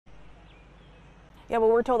Yeah, well,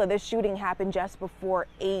 we're told that this shooting happened just before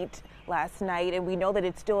 8 last night, and we know that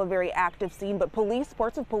it's still a very active scene. But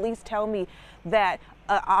reports of police tell me that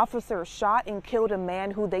an officer shot and killed a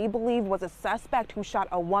man who they believe was a suspect who shot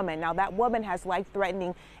a woman. Now, that woman has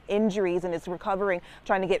life-threatening injuries and is recovering,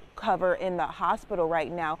 trying to get cover in the hospital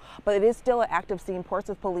right now. But it is still an active scene. Ports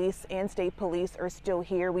of police and state police are still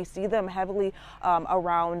here. We see them heavily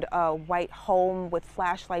around a white home with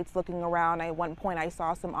flashlights looking around. At one point, I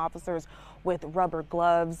saw some officers with rubber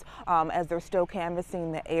gloves as they're still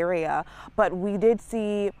canvassing the area. But we did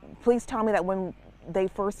see, police tell me that when they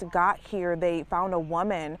first got here, they found a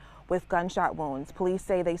woman with gunshot wounds. Police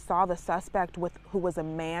say they saw the suspect who was a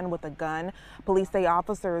man with a gun. Police say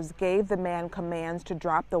officers gave the man commands to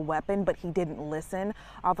drop the weapon, but he didn't listen.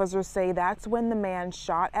 Officers say that's when the man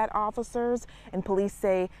shot at officers, and police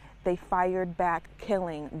say they fired back,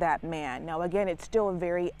 killing that man. Now, again, it's still a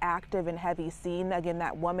very active and heavy scene. Again,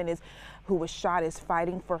 that woman who was shot is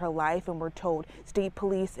fighting for her life, and we're told state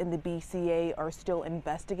police and the BCA are still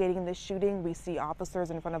investigating this shooting. We see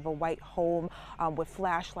officers in front of a white home with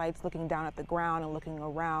flashlights looking down at the ground and looking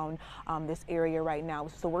around this area right now.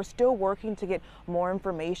 So we're still working to get more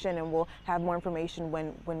information, and we'll have more information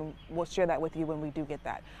when we'll share that with you when we do get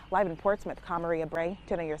that. Live in Portsmouth, Maria Bray,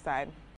 10 on your side.